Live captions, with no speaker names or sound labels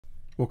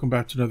Welcome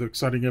back to another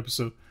exciting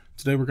episode.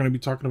 Today we're going to be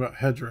talking about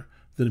Hedra,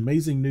 the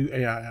amazing new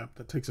AI app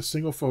that takes a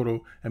single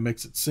photo and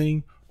makes it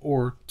sing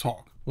or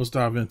talk. Let's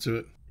dive into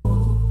it.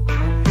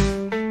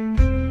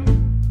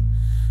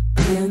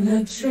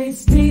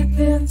 Penetrates deep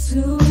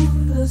into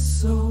the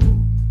soul,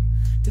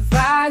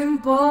 dividing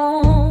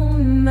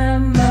bone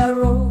and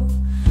marrow,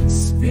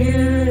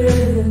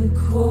 spirit and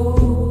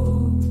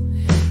cold,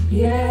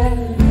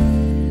 yeah.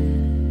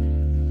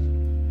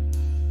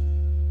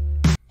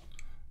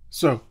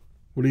 So,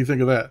 what do you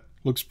think of that?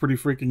 Looks pretty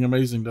freaking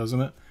amazing,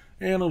 doesn't it?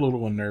 And a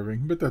little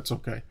unnerving, but that's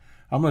okay.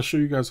 I'm going to show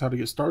you guys how to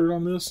get started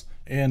on this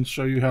and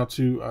show you how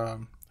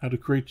to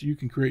create. You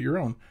can create your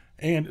own,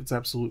 and it's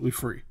absolutely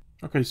free.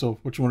 Okay, so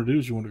what you want to do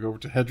is you want to go over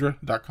to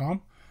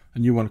hedra.com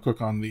and you want to click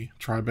on the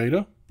try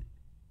beta.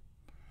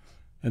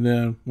 And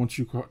then once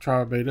you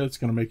try beta, it's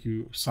going to make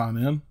you sign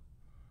in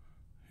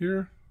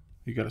here.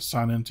 You got to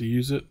sign in to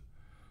use it.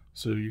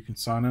 So you can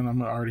sign in.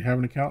 I already have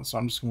an account, so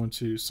I'm just going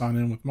to sign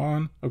in with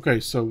mine. Okay,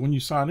 so when you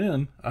sign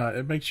in,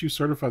 it makes you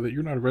certify that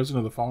you're not a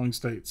resident of the following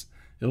states: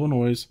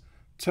 Illinois,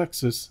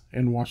 Texas,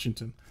 and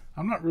Washington.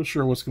 I'm not real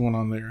sure what's going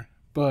on there,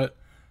 but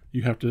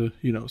you have to,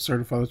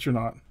 certify that you're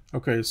not.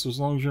 Okay, so as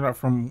long as you're not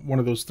from one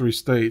of those three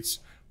states,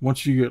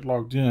 once you get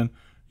logged in,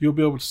 you'll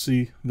be able to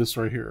see this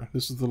right here.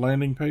 This is the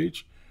landing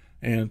page,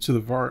 and to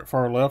the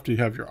far left, you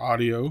have your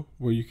audio,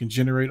 where you can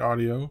generate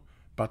audio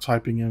by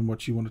typing in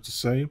what you want it to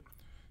say.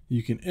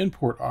 You can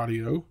import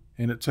audio,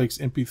 and it takes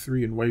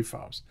MP3 and WAV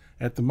files.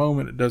 At the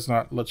moment, it does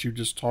not let you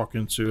just talk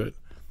into it.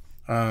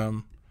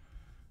 Down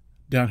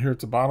here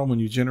at the bottom, when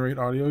you generate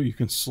audio, you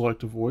can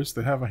select a voice.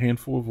 They have a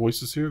handful of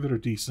voices here that are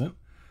decent.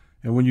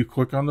 And when you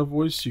click on the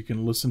voice, you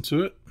can listen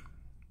to it.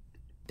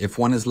 If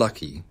one is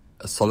lucky,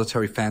 a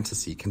solitary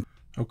fantasy can...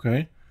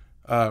 Okay.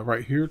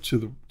 Right here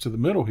to the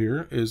middle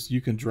here is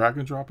you can drag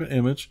and drop an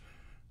image.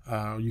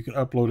 You can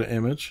upload an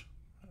image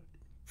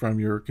from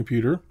your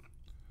computer.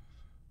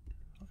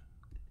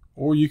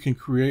 Or you can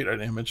create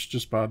an image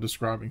just by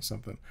describing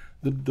something.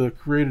 The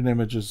created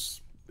image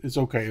is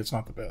okay. It's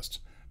not the best,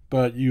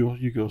 but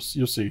you'll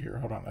see here.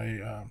 Hold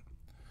on,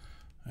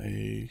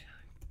 a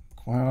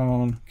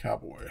clown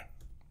cowboy.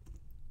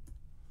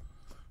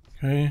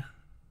 Okay,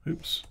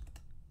 oops.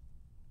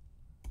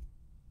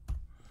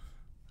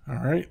 All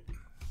right,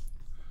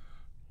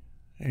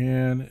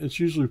 and it's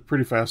usually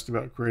pretty fast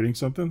about creating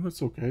something.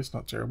 That's okay. It's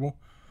not terrible.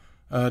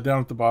 Down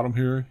at the bottom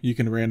here, you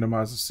can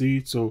randomize the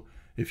seed. So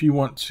if you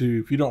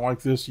don't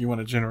like this, you want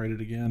to generate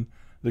it again,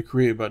 the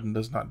create button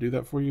does not do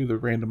that for you. The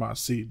randomize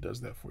seed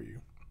does that for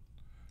you.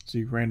 So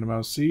you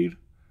randomize seed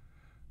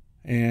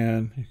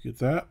and you get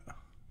that.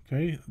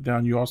 Okay.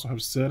 Down you also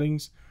have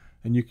settings,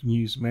 and you can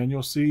use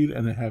manual seed,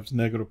 and it has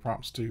negative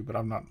prompts too, but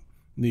I've not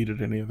needed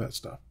any of that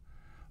stuff.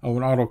 Oh,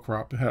 and auto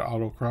crop. It had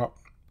auto crop.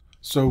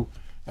 So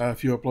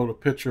if you upload a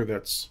picture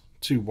that's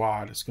too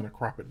wide, it's going to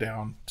crop it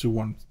down to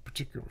one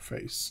particular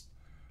face.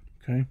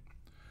 Okay.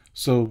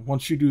 So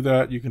once you do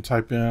that, you can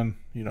type in,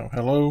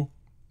 hello,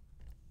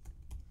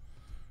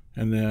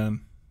 and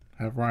then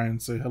have Ryan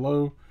say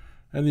hello,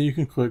 and then you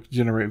can click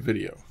generate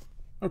video.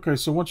 Okay,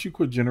 so once you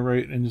click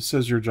generate and it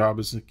says your job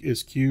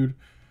is queued,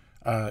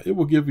 it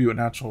will give you an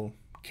actual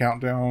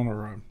countdown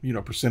or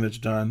a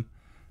percentage done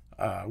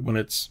when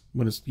it's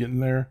getting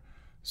there.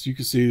 So you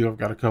can see I've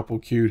got a couple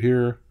queued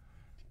here.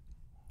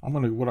 What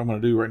I'm gonna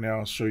do right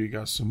now is show you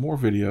guys some more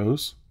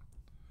videos.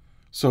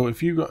 So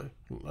if you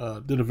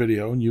did a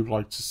video and you'd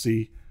like to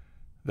see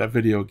that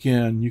video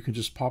again, you can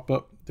just pop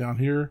up down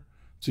here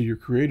to your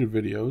created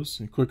videos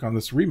and click on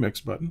this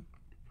remix button.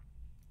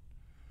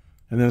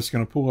 And then it's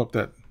going to pull up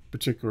that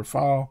particular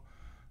file.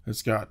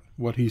 It's got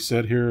what he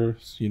said here,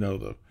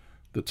 the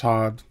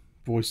Todd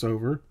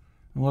voiceover.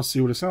 And let's see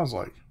what it sounds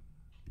like.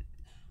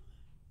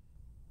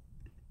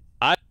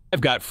 I've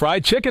got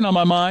fried chicken on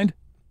my mind.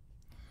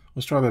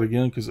 Let's try that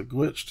again because it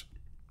glitched.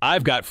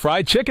 I've got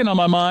fried chicken on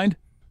my mind.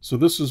 So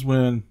this is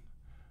when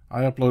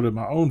I uploaded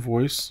my own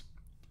voice.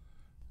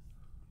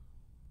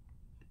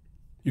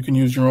 You can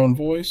use your own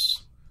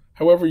voice.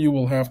 However, you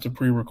will have to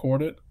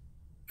pre-record it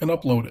and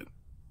upload it.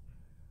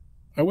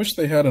 I wish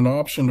they had an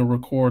option to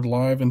record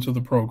live into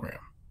the program.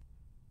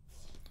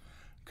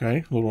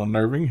 Okay, a little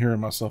unnerving hearing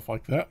myself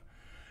like that.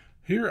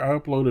 Here I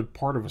uploaded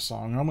part of a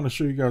song. I'm going to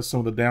show you guys some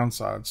of the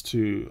downsides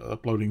to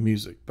uploading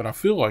music, but I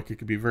feel like it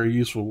could be very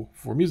useful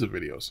for music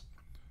videos.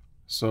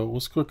 So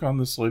let's click on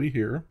this lady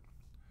here.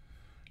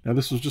 Now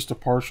this was just a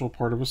partial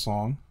part of a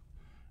song,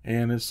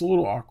 and it's a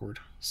little awkward,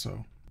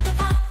 so.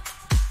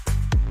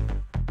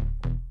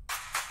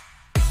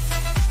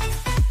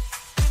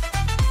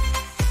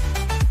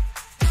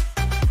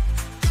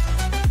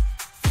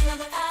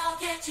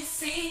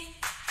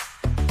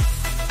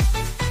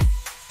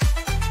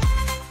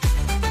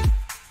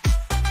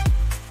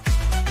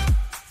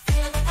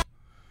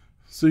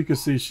 So you can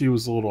see she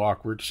was a little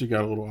awkward. She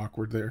got a little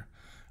awkward there.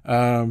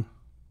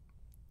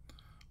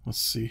 Let's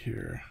see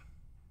here.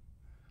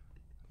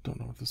 Don't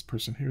know what this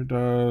person here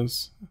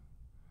does.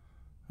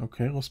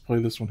 Okay, let's play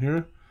this one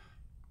here.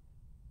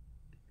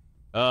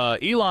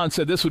 Elon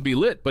said this would be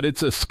lit, but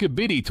it's a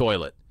skibidi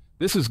toilet.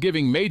 This is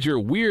giving major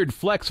weird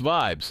flex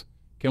vibes.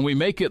 Can we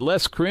make it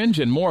less cringe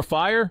and more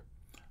fire?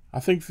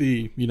 I think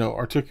the,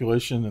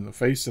 articulation and the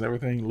face and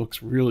everything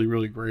looks really,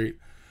 really great.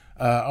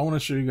 I want to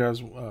show you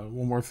guys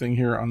one more thing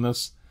here on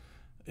this.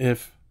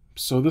 This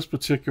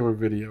particular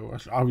video,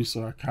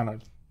 obviously I kind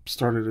of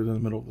started it in the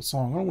middle of the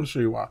song. I don't want to show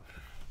you why.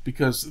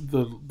 Because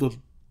the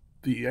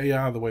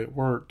AI, the way it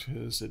worked,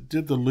 is it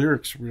did the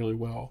lyrics really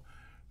well.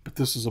 But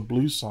this is a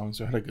blues song,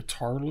 so it had a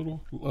guitar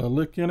little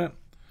lick in it.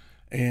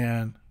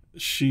 And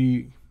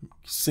she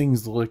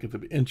sings the lick at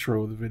the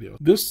intro of the video.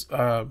 This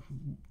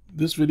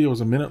video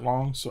is a minute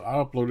long, so I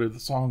uploaded the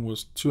song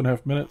was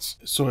 2.5 minutes.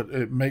 So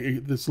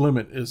this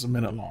limit is a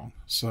minute long.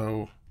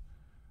 So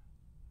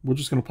we're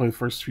just gonna play the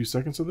first few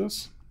seconds of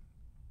this.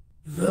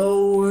 The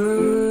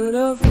word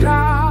of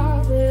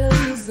God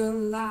is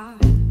alive.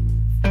 See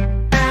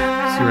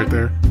right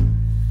there.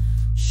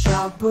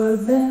 Sharper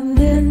than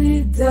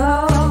any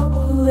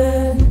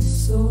double-edged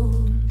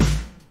sword.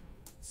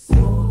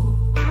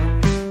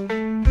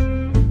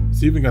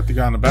 It's even got the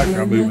guy in the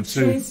background moving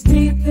too. Penetrates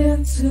deep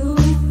into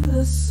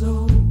the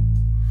soul,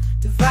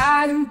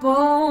 dividing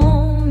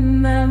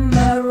bone and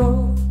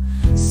marrow,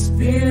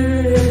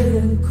 spirit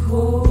and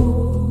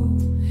core.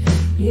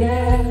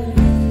 Yeah.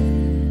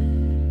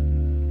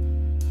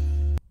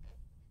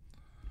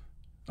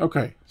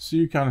 Okay, so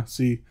you kind of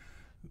see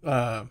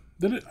I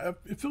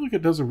feel like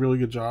it does a really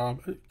good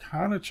job. It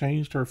kind of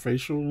changed her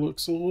facial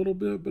looks a little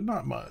bit, but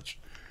not much.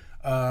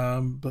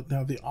 But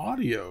now the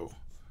audio,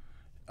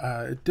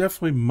 it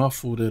definitely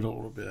muffled it a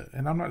little bit,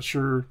 and I'm not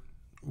sure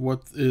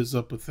what is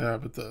up with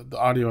that, but the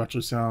audio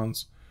actually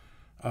sounds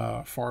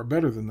far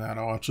better than that.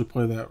 I'll actually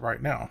play that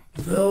right now.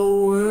 The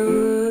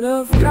word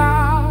of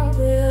God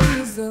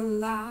is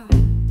alive,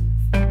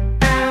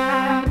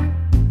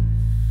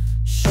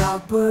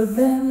 sharper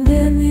than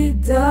any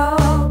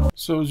double.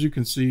 So as you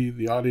can see,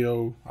 the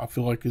audio I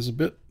feel like is a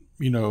bit,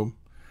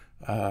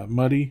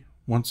 muddy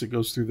once it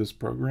goes through this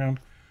program.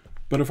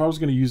 But if I was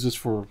going to use this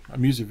for a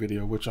music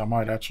video, which I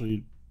might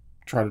actually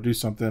try to do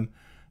something,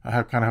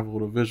 I kind of have a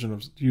little vision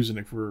of using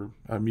it for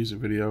a music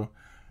video.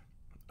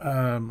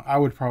 I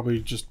would probably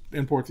just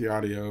import the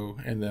audio,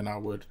 and then I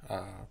would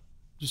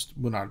just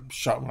when I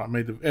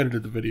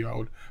edited the video, I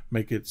would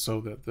make it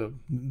so that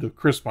the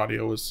crisp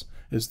audio is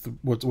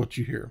what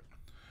you hear.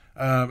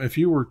 If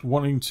you were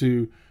wanting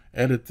to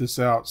edit this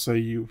out, say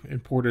you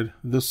imported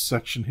this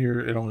section here,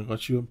 it only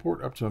lets you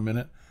import up to a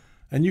minute,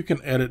 and you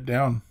can edit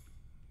down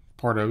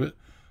part of it.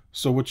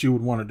 So what you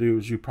would want to do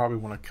is you probably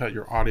want to cut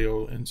your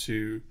audio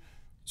into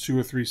 2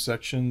 or 3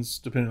 sections,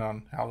 depending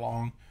on how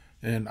long,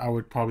 and I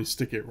would probably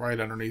stick it right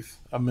underneath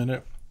a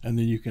minute, and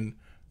then you can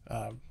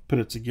put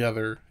it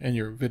together in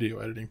your video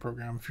editing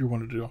program if you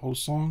want to do a whole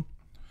song.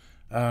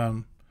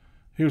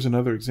 Here's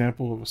another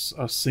example of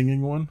a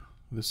singing one.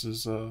 This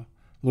is a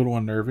little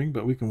unnerving,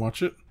 but we can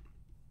watch it.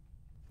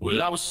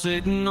 Well, I was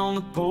sitting on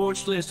the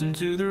porch listening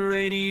to the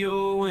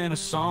radio when a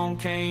song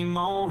came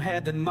on,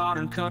 had that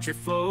modern country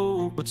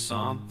flow, but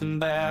something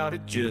about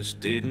it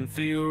just didn't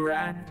feel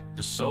right.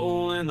 The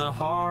soul and the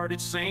heart, it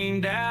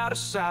seemed out of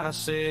sight. I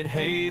said,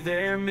 hey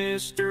there,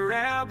 Mr.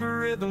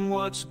 Algorithm,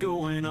 what's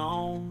going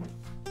on?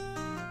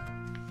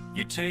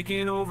 You're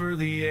taking over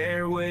the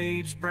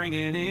airwaves,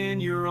 bringing in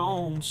your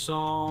own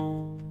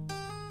song.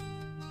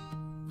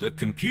 The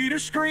computer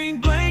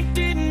screen blinked,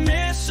 didn't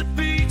miss a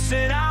beat,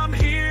 said I'm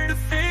here to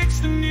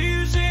fix the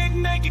music,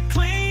 make it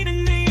clean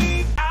and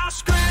neat. I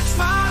scratched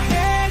my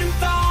head and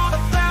thought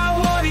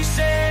about what he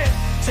said.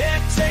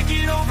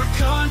 Taking over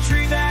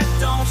country, that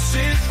don't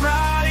sit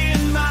right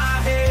in my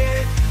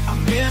head. I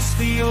miss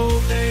the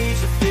old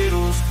days of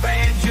fiddles,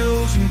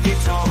 banjos, and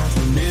guitars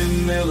and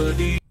then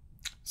melodies.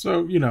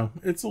 So,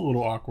 it's a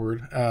little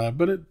awkward,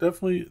 but it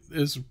definitely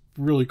is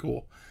really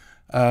cool.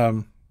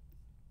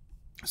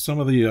 Some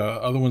of the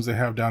other ones they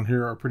have down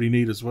here are pretty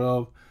neat as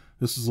well.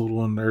 This is a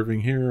little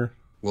unnerving here.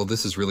 Well,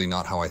 this is really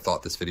not how I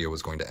thought this video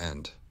was going to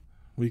end.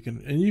 You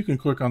can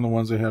click on the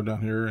ones they have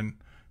down here and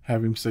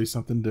have him say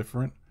something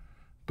different.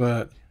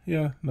 But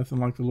yeah, nothing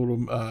like the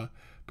little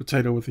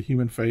potato with a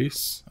human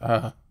face.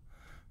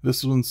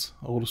 This one's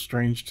a little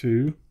strange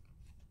too.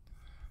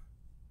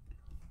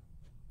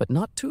 But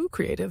not too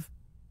creative.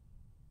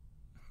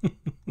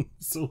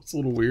 So it's a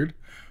little weird.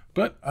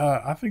 But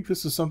I think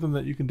this is something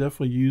that you can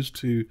definitely use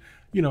to,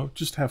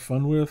 just have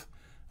fun with.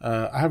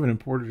 I haven't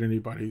imported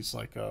anybody's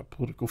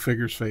political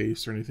figure's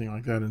face or anything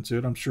like that into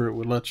it. I'm sure it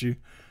would let you.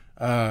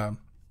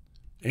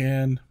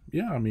 And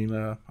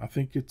yeah, I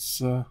think it's,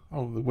 the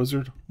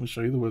wizard. Let me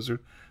show you the wizard.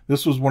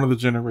 This was one of the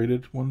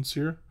generated ones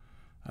here.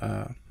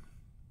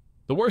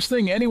 The worst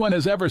thing anyone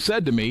has ever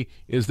said to me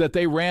is that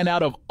they ran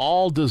out of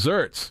all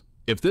desserts.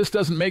 If this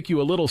doesn't make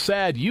you a little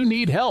sad, you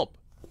need help.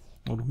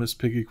 Little Miss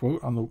Piggy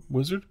quote on the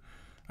wizard.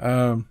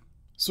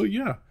 So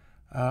yeah,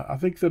 I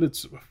think that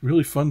it's a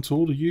really fun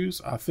tool to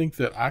use. I think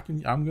that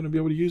I'm going to be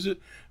able to use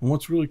it. And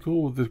what's really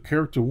cool with the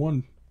character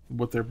one,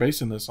 what they're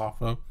basing this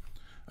off of,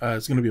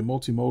 it's going to be a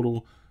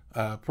multimodal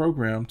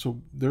program.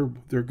 So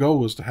their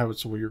goal is to have it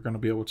so where you're going to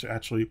be able to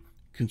actually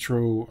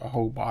control a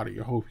whole body,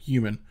 a whole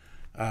human,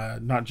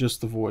 not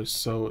just the voice.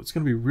 So it's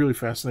going to be really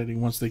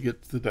fascinating once they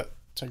get to that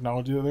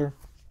technology there.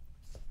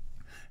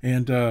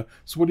 And so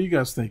what do you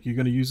guys think? Are you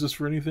going to use this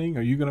for anything?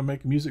 Are you going to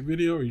make a music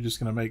video, or are you just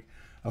going to make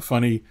a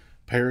funny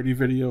parody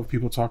video of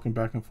people talking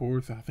back and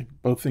forth? I think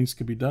both things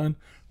can be done.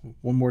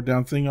 One more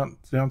downside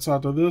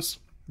to this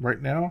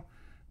right now,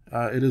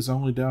 it is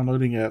only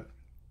downloading at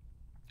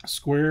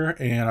Square,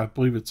 and I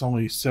believe it's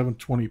only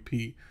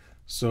 720p.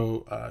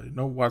 So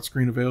no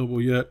widescreen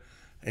available yet,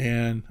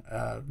 and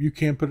you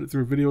can put it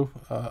through a video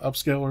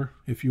upscaler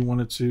if you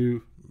wanted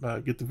to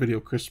get the video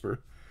crisper.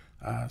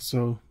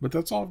 But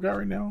that's all I've got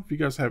right now. If you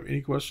guys have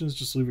any questions,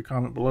 just leave a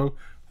comment below.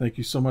 Thank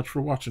you so much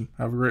for watching.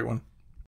 Have a great one.